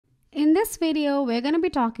In this video, we're going to be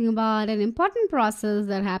talking about an important process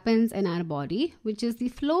that happens in our body, which is the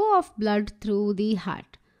flow of blood through the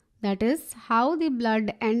heart. That is, how the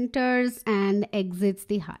blood enters and exits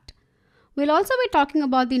the heart. We'll also be talking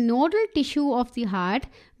about the nodal tissue of the heart,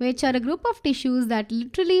 which are a group of tissues that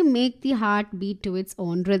literally make the heart beat to its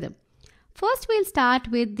own rhythm. First, we'll start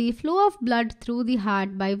with the flow of blood through the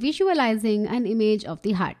heart by visualizing an image of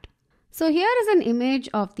the heart. So here is an image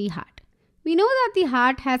of the heart. We know that the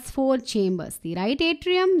heart has four chambers: the right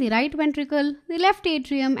atrium, the right ventricle, the left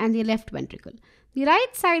atrium, and the left ventricle. The right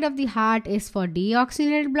side of the heart is for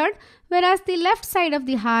deoxygenated blood, whereas the left side of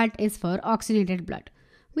the heart is for oxygenated blood.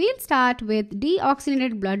 We'll start with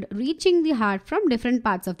deoxygenated blood reaching the heart from different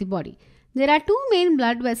parts of the body. There are two main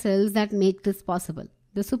blood vessels that make this possible: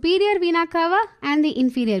 the superior vena cava and the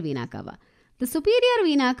inferior vena cava. The superior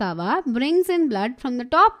vena cava brings in blood from the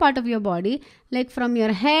top part of your body, like from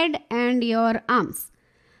your head and your arms.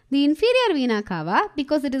 The inferior vena cava,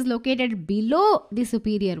 because it is located below the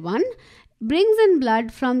superior one, brings in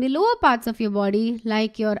blood from the lower parts of your body,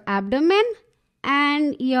 like your abdomen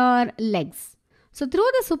and your legs. So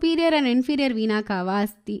through the superior and inferior vena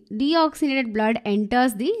cavas, the deoxygenated blood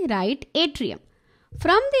enters the right atrium.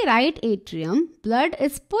 From the right atrium, blood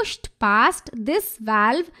is pushed past this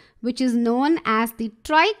valve, which is known as the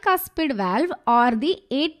tricuspid valve or the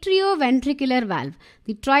atrioventricular valve.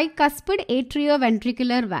 The tricuspid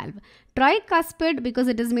atrioventricular valve. Tricuspid because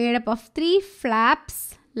it is made up of three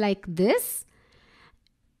flaps like this,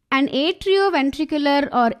 and atrioventricular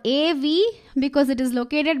or AV because it is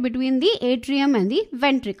located between the atrium and the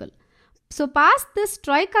ventricle. So past this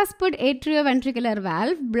tricuspid atrioventricular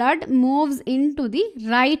valve, blood moves into the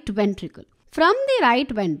right ventricle. From the right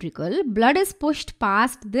ventricle, blood is pushed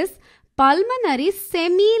past this pulmonary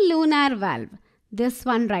semilunar valve. This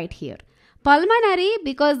one right here. Pulmonary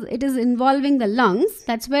because it is involving the lungs,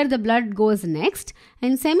 that's where the blood goes next.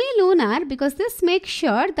 And semilunar because this makes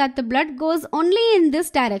sure that the blood goes only in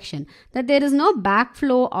this direction, that there is no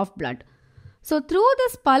backflow of blood. So through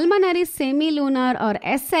this pulmonary semilunar or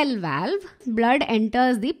SL valve, blood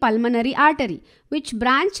enters the pulmonary artery, which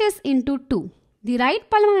branches into two. The right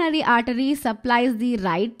pulmonary artery supplies the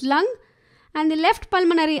right lung and the left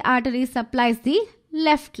pulmonary artery supplies the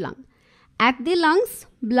left lung. At the lungs,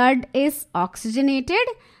 blood is oxygenated,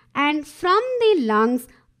 and from the lungs,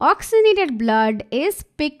 oxygenated blood is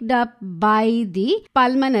picked up by the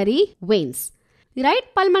pulmonary veins. The right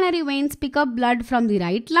pulmonary veins pick up blood from the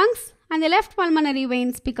right lungs, and the left pulmonary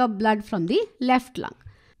veins pick up blood from the left lung.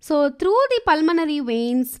 So through the pulmonary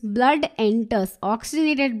veins, blood enters,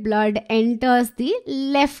 oxygenated blood enters the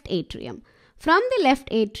left atrium. From the left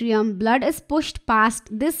atrium, blood is pushed past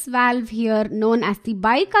this valve here known as the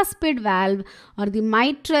bicuspid valve or the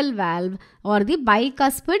mitral valve or the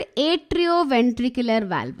bicuspid atrioventricular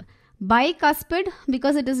valve. Bicuspid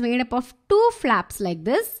because it is made up of two flaps like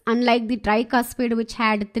this, unlike the tricuspid which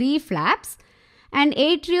had three flaps. And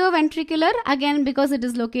atrioventricular again because it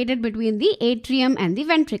is located between the atrium and the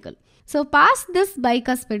ventricle. So past this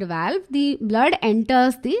bicuspid valve, the blood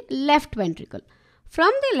enters the left ventricle.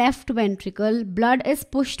 From the left ventricle, blood is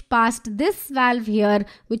pushed past this valve here,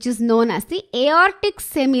 which is known as the aortic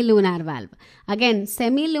semilunar valve. Again,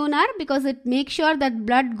 semilunar because it makes sure that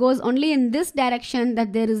blood goes only in this direction,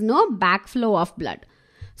 that there is no backflow of blood.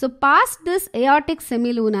 So past this aortic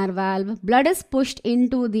semilunar valve, blood is pushed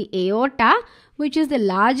into the aorta, which is the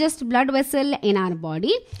largest blood vessel in our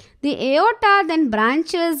body. The aorta then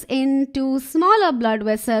branches into smaller blood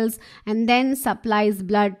vessels and then supplies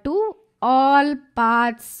blood to all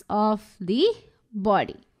parts of the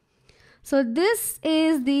body. So this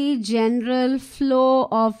is the general flow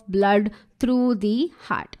of blood through the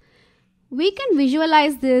heart. We can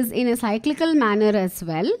visualize this in a cyclical manner as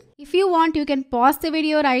well. If you want, you can pause the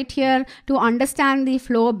video right here to understand the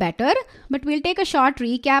flow better, but we'll take a short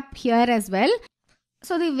recap here as well.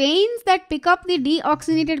 So the veins that pick up the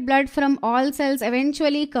deoxygenated blood from all cells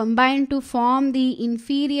eventually combine to form the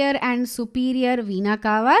inferior and superior vena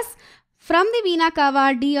cavas. From the vena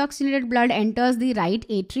cava, deoxygenated blood enters the right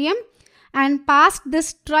atrium, and past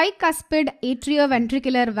this tricuspid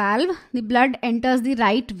atrioventricular valve, the blood enters the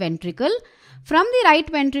right ventricle. From the right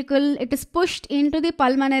ventricle, it is pushed into the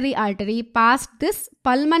pulmonary artery past this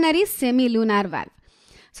pulmonary semilunar valve.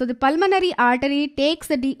 So the pulmonary artery takes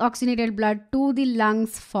the deoxygenated blood to the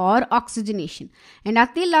lungs for oxygenation. And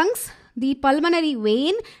at the lungs, the pulmonary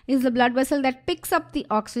vein is the blood vessel that picks up the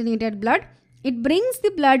oxygenated blood. It brings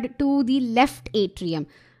the blood to the left atrium.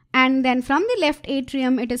 And then from the left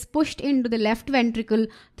atrium, it is pushed into the left ventricle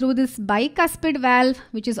through this bicuspid valve,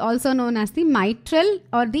 which is also known as the mitral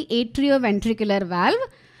or the atrioventricular valve.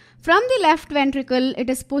 From the left ventricle, it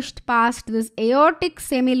is pushed past this aortic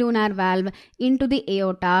semilunar valve into the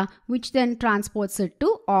aorta, which then transports it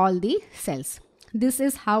to all the cells. This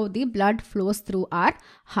is how the blood flows through our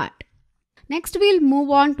heart. Next, we'll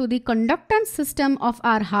move on to the conductance system of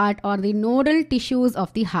our heart, or the nodal tissues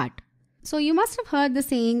of the heart. So you must have heard the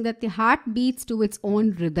saying that the heart beats to its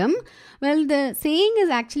own rhythm. Well, the saying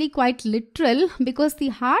is actually quite literal, because the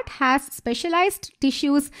heart has specialized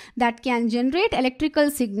tissues that can generate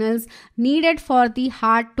electrical signals needed for the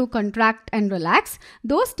heart to contract and relax.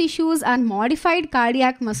 Those tissues are modified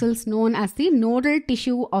cardiac muscles known as the nodal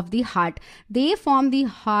tissue of the heart. They form the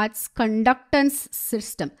heart's conductance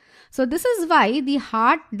system. So this is why the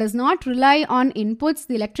heart does not rely on inputs,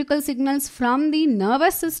 the electrical signals from the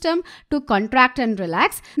nervous system, to contract and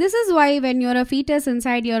relax. This is why when you're a fetus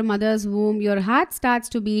inside your mother's womb, your heart starts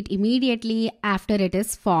to beat immediately after it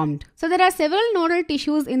is formed. So there are several nodal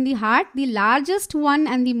tissues in the heart. The largest one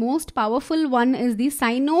and the most powerful one is the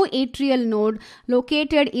sinoatrial node,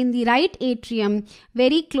 located in the right atrium,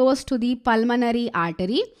 very close to the pulmonary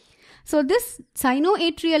artery. So this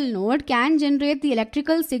sinoatrial node can generate the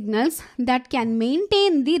electrical signals that can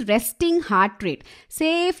maintain the resting heart rate.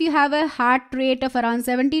 Say if you have a heart rate of around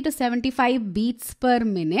 70 to 75 beats per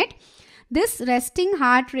minute, this resting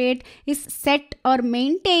heart rate is set or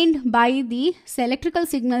maintained by the electrical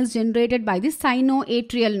signals generated by the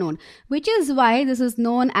sinoatrial node, which is why this is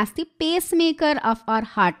known as the pacemaker of our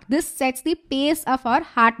heart. This sets the pace of our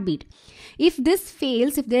heartbeat. If this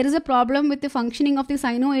fails, if there is a problem with the functioning of the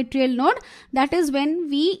sinoatrial node, that is when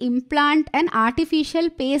we implant an artificial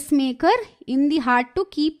pacemaker in the heart to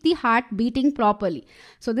keep the heart beating properly.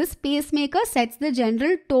 So this pacemaker sets the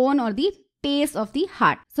general tone or the pace of the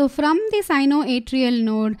heart. So from the sinoatrial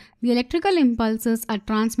node, the electrical impulses are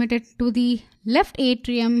transmitted to the left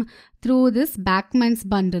atrium through this Bachmann's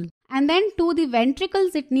bundle. And then to the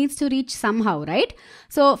ventricles it needs to reach somehow, right?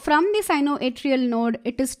 So from the sinoatrial node,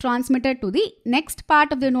 it is transmitted to the next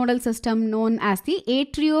part of the nodal system known as the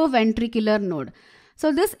atrioventricular node.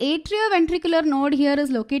 So this atrioventricular node here is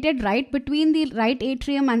located right between the right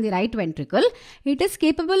atrium and the right ventricle. It is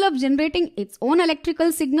capable of generating its own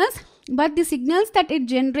electrical signals, but the signals that it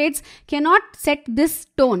generates cannot set this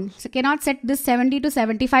tone. So cannot set this 70 to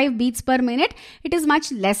 75 beats per minute. It is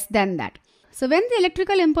much less than that. So when the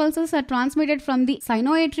electrical impulses are transmitted from the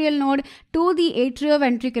sinoatrial node to the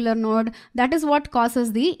atrioventricular node, that is what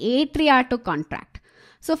causes the atria to contract.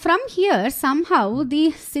 So from here, somehow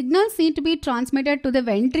the signals need to be transmitted to the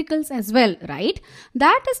ventricles as well, right?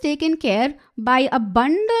 That is taken care by a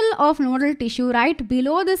bundle of nodal tissue right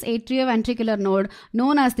below this atrioventricular node,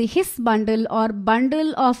 known as the His bundle or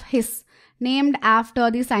bundle of His, named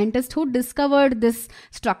after the scientist who discovered this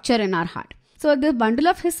structure in our heart. So the bundle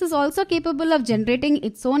of His is also capable of generating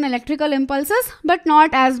its own electrical impulses, but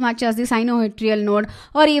not as much as the sinoatrial node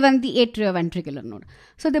or even the atrioventricular node.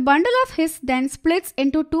 So the bundle of His then splits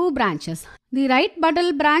into two branches. The right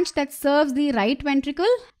bundle branch that serves the right ventricle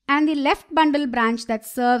and the left bundle branch that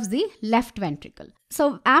serves the left ventricle.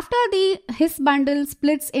 So after the His bundle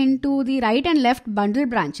splits into the right and left bundle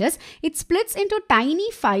branches, it splits into tiny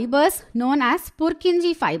fibers known as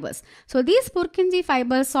Purkinje fibers. So these Purkinje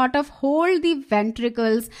fibers sort of hold the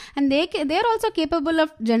ventricles, and they're also capable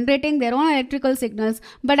of generating their own electrical signals,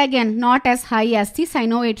 but again not as high as the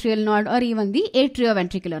sinoatrial node or even the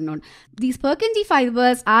atrioventricular node. These Purkinje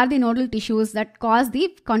fibers are the nodal tissues that cause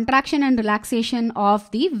the contraction and relaxation of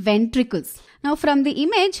the ventricles. Now from the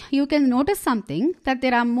image, you can notice something, that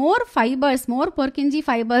there are more fibers, more Purkinje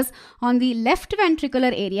fibers on the left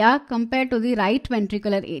ventricular area compared to the right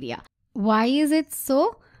ventricular area. Why is it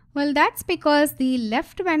so? Well, that's because the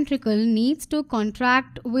left ventricle needs to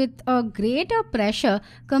contract with a greater pressure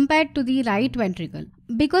compared to the right ventricle.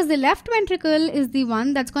 Because the left ventricle is the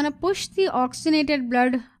one that's going to push the oxygenated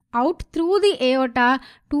blood out through the aorta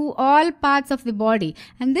to all parts of the body,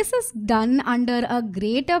 and this is done under a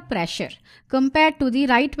greater pressure compared to the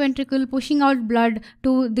right ventricle pushing out blood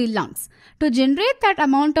to the lungs. To generate that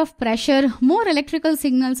amount of pressure, more electrical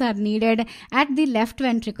signals are needed at the left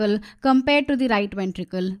ventricle compared to the right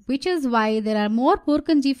ventricle, which is why there are more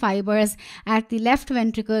Purkinje fibers at the left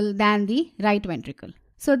ventricle than the right ventricle.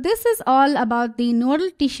 So this is all about the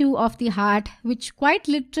nodal tissue of the heart, which quite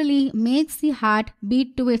literally makes the heart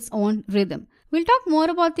beat to its own rhythm. We'll talk more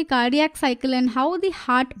about the cardiac cycle and how the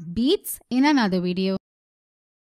heart beats in another video.